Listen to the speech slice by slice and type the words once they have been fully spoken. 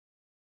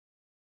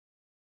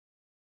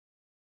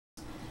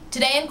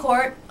Today in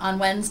court, on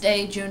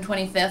Wednesday, June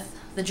 25th,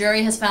 the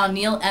jury has found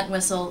Neil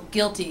Entwistle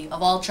guilty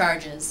of all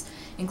charges,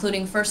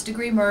 including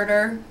first-degree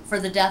murder for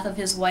the death of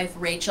his wife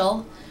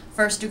Rachel,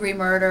 first-degree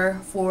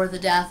murder for the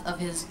death of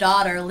his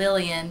daughter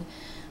Lillian,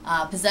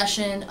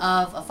 possession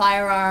of a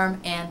firearm,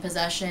 and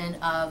possession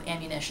of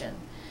ammunition.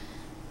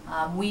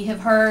 We have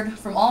heard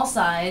from all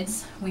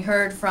sides. We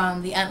heard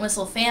from the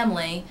Entwistle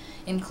family,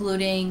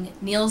 including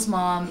Neil's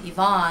mom,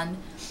 Yvonne,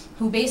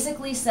 who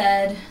basically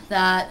said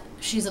that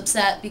she's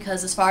upset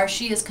because, as far as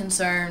she is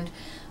concerned,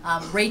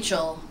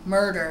 Rachel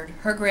murdered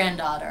her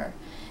granddaughter,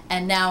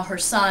 and now her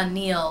son,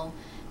 Neil,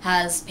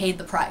 has paid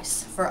the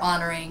price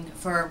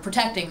for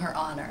protecting her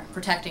honor,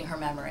 protecting her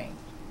memory.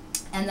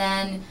 And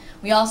then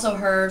we also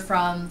heard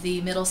from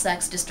the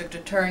Middlesex District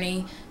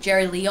Attorney,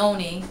 Jerry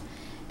Leone,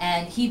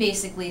 and he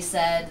basically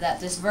said that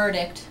this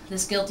verdict,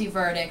 this guilty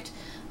verdict,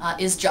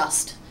 is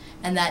just,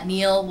 and that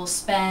Neil will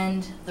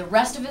spend the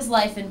rest of his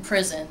life in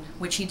prison,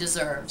 which he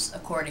deserves,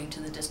 according to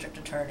the district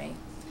attorney.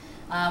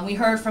 We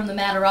heard from the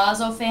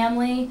Matarazzo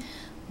family.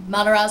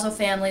 Matarazzo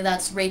family,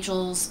 that's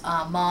Rachel's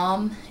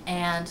mom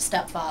and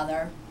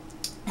stepfather.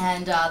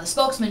 And the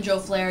spokesman, Joe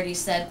Flaherty,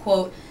 said,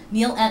 quote,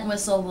 "Neil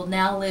Entwistle will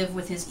now live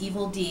with his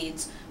evil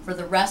deeds for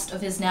the rest of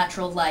his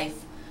natural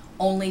life,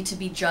 only to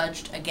be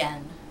judged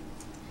again."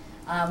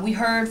 We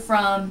heard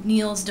from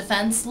Neil's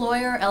defense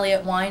lawyer,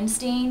 Elliot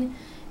Weinstein,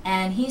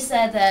 and he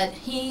said that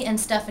he and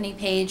Stephanie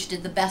Page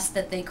did the best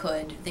that they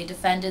could. They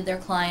defended their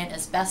client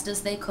as best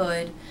as they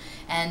could,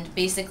 and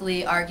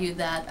basically argued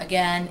that,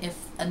 again, if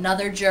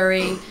another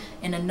jury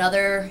in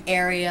another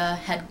area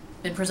had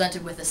been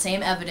presented with the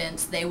same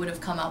evidence, they would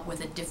have come up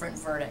with a different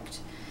verdict.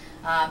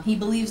 He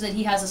believes that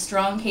he has a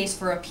strong case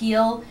for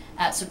appeal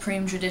at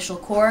Supreme Judicial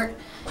Court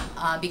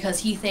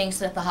because he thinks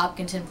that the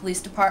Hopkinton Police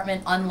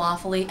Department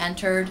unlawfully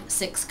entered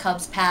 6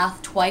 Cubs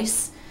Path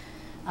twice,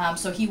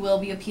 so he will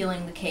be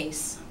appealing the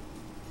case.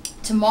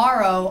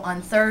 Tomorrow, on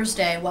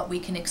Thursday, what we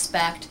can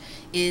expect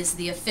is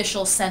the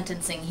official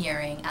sentencing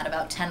hearing at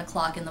about 10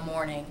 o'clock in the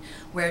morning,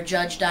 where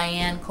Judge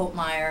Diane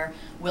Koopmeyer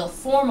will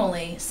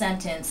formally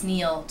sentence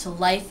Neil to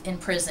life in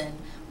prison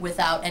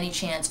without any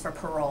chance for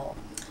parole.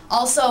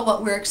 Also,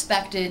 what we're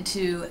expected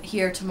to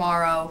hear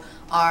tomorrow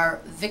are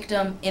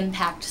victim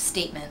impact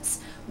statements,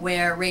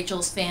 where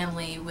Rachel's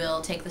family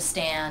will take the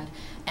stand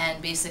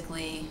and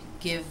basically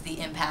give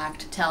the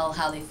impact, tell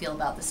how they feel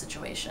about the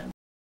situation.